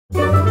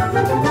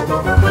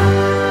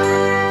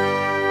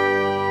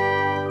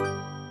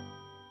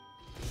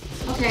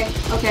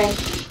Okay.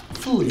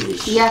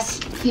 Foolish. Yes,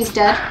 he's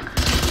dead.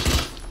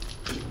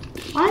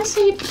 Why is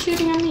he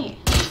shooting at me?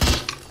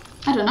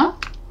 I don't know.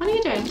 What are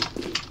you doing?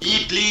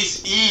 E,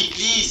 please. E,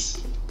 please.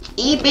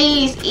 E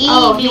bees, E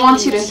Oh, bees. he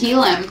wants you to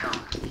heal him.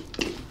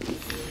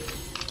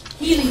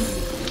 Healing.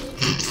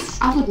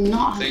 I would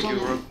not have Thank you,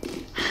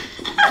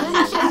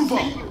 done bro.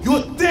 it.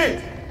 You're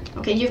dead!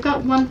 Okay, you've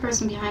got one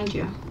person behind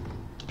you.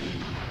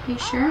 You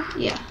sure?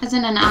 Yeah. As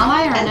in an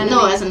ally or an enemy?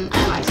 No, as an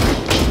ally.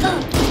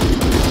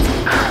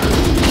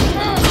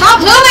 Stop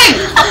moving!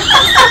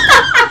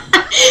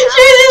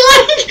 She's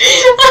like...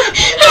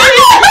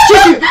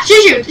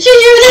 Shoot!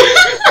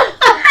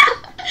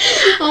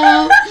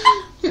 Oh,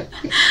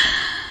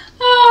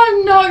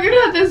 I'm not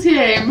good at this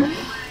game. I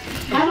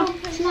have a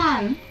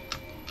plan.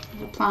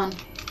 The plan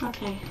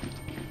Okay.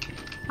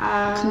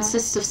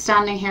 consists of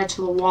standing here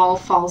till a wall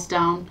falls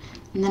down,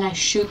 and then I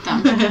shoot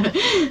them.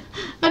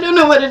 I don't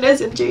know what it is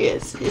in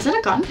GS. Is it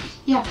a gun?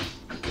 Yeah.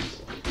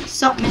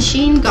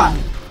 Submachine gun.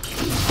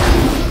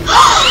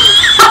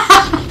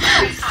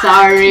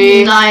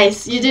 Sorry.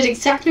 Nice. You did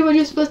exactly what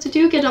you're supposed to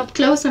do. Get up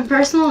close and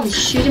personal and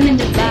shoot him in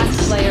the Last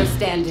face. player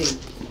standing.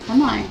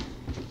 Am I?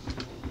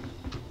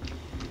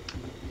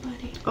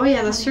 Oh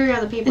yeah, there's 3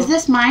 other people. Is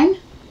this mine?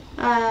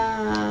 No,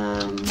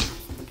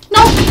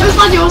 it was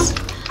not yours.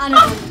 Oh,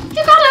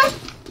 you got him.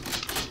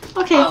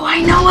 Okay. Oh,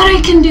 I know what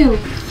I can do.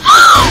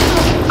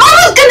 I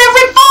was gonna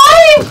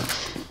revive!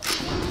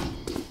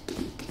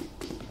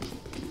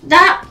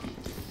 That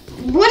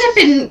would have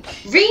been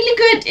really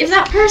good if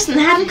that person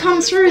hadn't come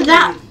through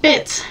that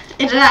bit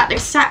at that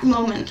exact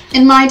moment.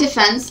 In my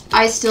defense,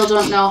 I still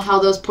don't know how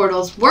those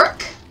portals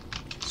work.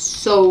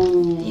 So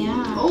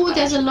Yeah. Oh,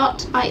 there's a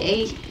lot by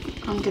A.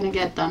 I'm gonna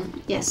get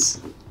them. Yes.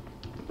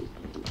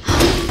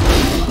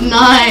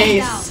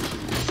 Nice.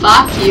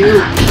 Fuck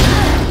you.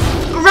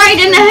 Right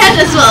in the head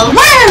as well.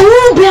 Where?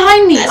 Who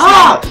behind me?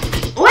 Oh.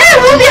 Where?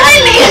 Who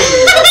behind me?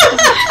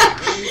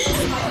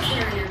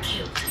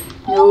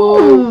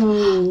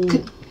 No.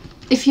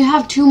 If you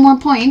have 2 more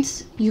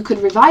points, you could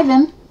revive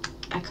him.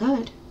 I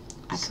could.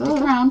 Stick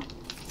around.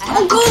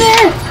 Don't go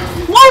there!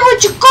 Why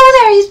would you go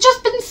there? He's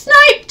just been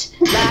sniped!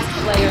 Last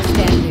player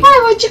standing. Why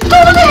would you go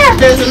there?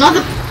 There's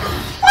another.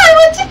 Why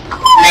would you go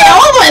They there?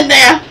 all went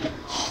there.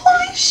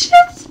 Holy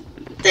shit!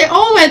 They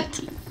all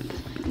went.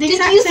 The Did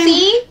exact you same-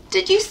 see?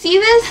 Did you see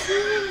this?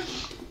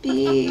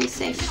 Be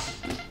safe.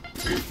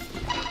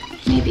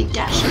 Maybe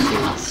dash if you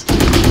must.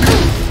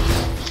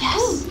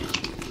 Yes!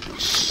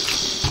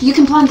 You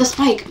can plant the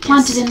spike.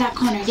 Plant it in that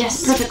corner.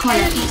 Yes, perfect corner.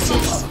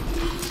 Yes.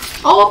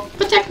 Oh,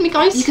 protect me,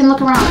 guys. You can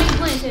look around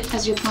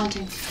as you're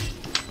planting.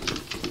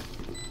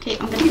 Okay,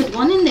 I'm gonna put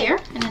one in there,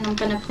 and then I'm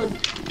gonna put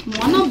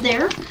one up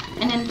there,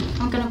 and then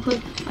I'm gonna put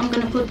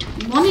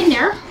one in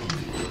there,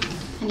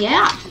 and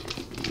yeah.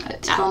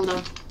 It's fun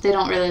though. They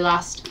don't really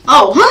last.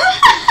 Oh.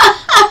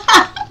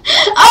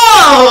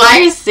 Oh,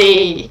 I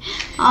see.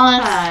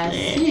 I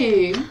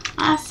see.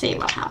 I see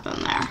what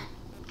happened there.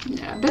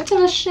 Yeah, a bit of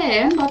a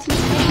shame, but it's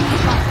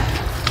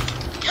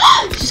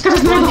She's got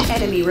a One sniper.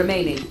 enemy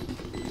remaining.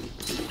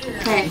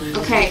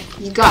 okay,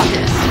 you got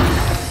this.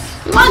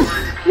 Come on.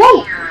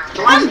 Whoa!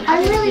 Come on. I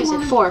really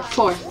want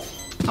 4.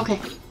 Okay,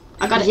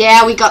 I got it.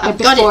 Yeah, we got I it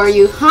got before it.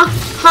 you. Huh?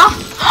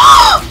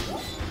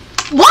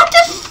 What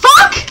the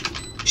fuck?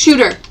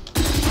 Shooter.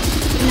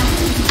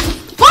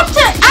 What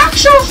the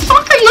actual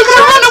fuck are you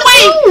gonna run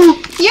away?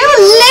 You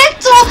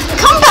little.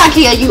 Come back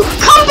here, you.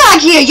 Come back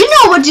here. You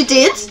know what you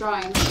did.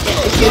 Drawing.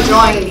 If you're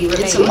drawing,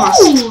 it's a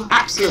must. Ooh.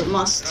 Absolute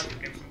must.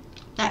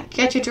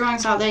 Get your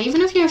drawings out there,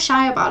 even if you're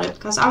shy about it,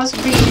 because I was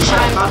really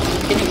shy about it in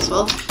the beginning as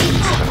well.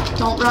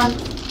 Don't run.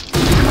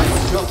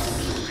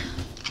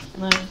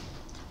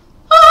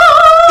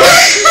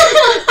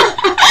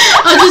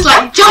 I was just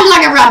like, jump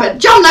like a rabbit,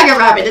 jump like a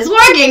rabbit. It's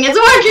working, it's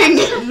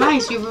working.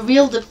 Nice, you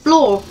revealed the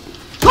floor.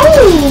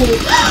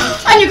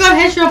 Oh! And you got a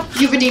headshot.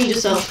 You redeemed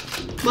yourself.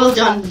 Well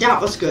done. That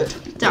was good.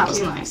 That was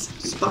nice.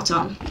 Spot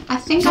on. I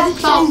think I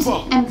felt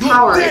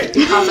empowered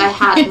because I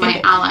had my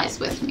allies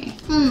with me.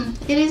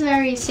 It is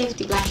very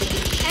safety blanket.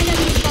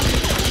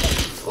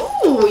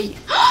 Ooh!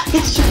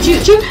 Yes,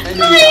 shoot.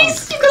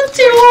 Nice! You got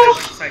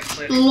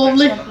 2.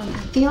 Lovely. I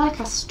feel like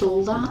I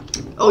stole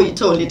that. Oh, you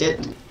totally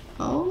did.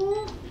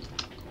 Oh.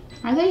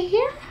 Are they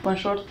here? One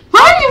short.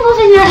 Why are you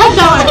moving your head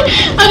that way?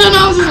 I don't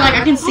know. I was just like,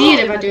 I can see it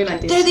if I do it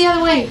like this. They're the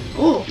other way.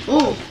 Oh.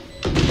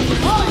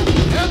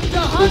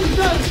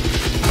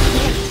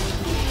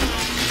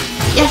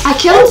 Yes, I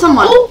killed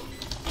someone. Oh.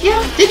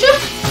 Yeah, did you?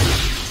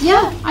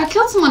 Yeah, I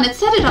killed someone. It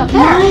said it up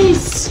there.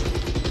 Nice.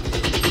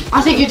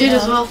 I think you did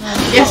as well.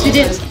 Yes, you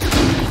did.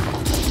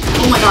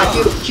 Oh my god,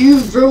 you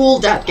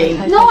ruled that game.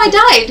 No, I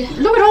died.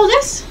 Look at all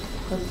this.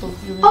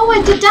 Oh,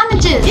 I did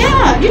damages.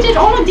 Yeah, you did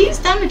all of these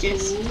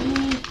damages.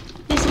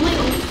 It's a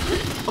little.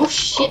 Oh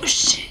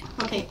shit.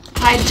 Okay.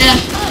 Hi, Jen.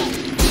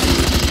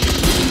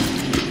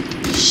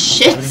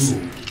 Shit.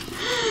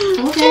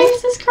 Okay.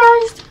 Jesus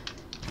Christ.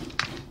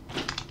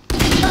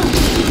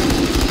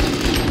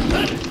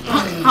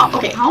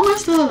 Okay, how am I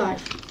still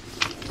alive?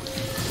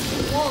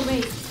 Wall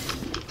raised.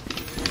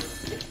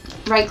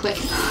 Right click.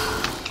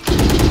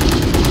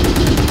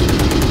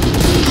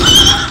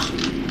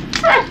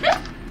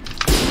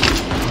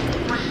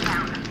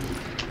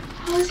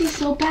 How is he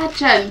so bad,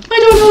 Jen? I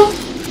don't know.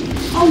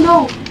 Oh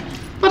no.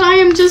 But I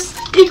am just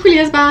equally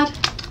as bad.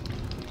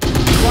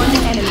 One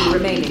enemy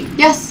remaining.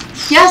 Yes.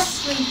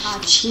 Yes.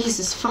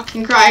 Jesus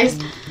fucking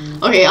Christ.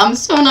 Okay, I'm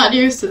so not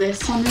used to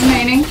this. One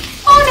remaining.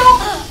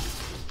 Oh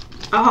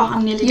Oh,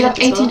 I'm nearly no. You dead. have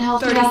as 18 well.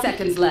 health. 30 Yeah.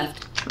 seconds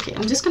left. Okay,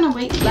 I'm just gonna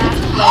wait. Last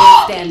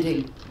player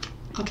standing.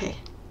 Okay.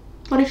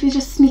 What if you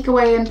just sneak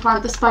away and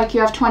plant the spike?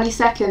 You have 20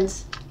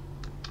 seconds.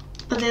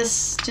 But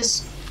there's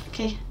just...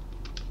 Okay.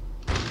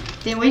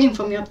 They're waiting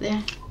for me up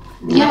there.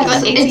 Yeah, I've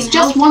got 18 it's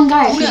just health. one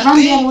guy. If you run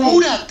the other way.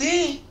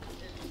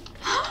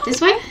 Cúrate. This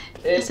way?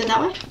 Is it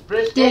that way?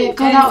 Yeah,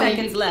 go 10 that way.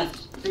 seconds left.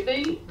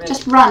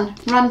 Just run.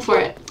 Run for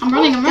it. I'm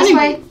running, I'm This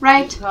running. way.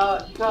 Right. He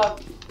have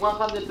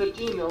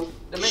 113 of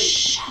damage.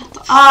 Shut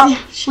up.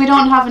 We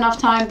don't have enough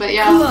time, but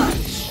yeah.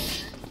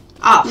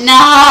 Oh.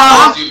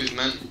 No. Stupid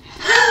man.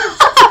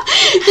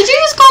 Did you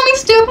just call me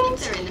stupid?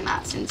 They're in the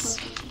map since...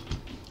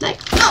 Like...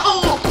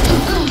 Oh!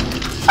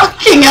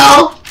 Fucking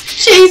hell!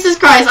 Jesus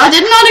Christ, I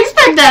did not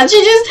expect that.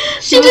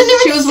 She didn't even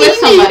She was see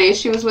with me. somebody.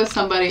 She was with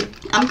somebody.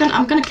 I'm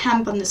gonna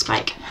camp on the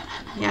spike.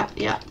 Yep.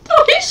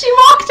 Oh, she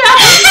walked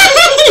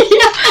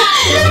out.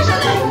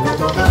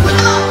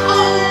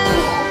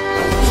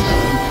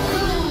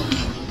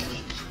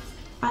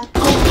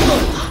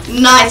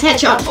 Nice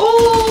headshot.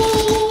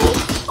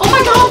 Oh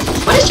my god.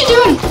 What is she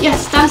doing?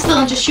 Yes, stand still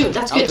and just shoot.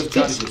 That's good.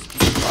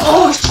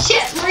 Oh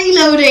shit,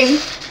 reloading.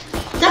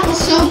 That was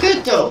so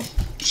good though.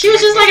 She was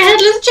just like a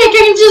headless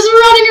chicken just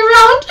running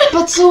around.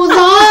 But so was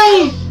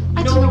I.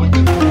 I don't know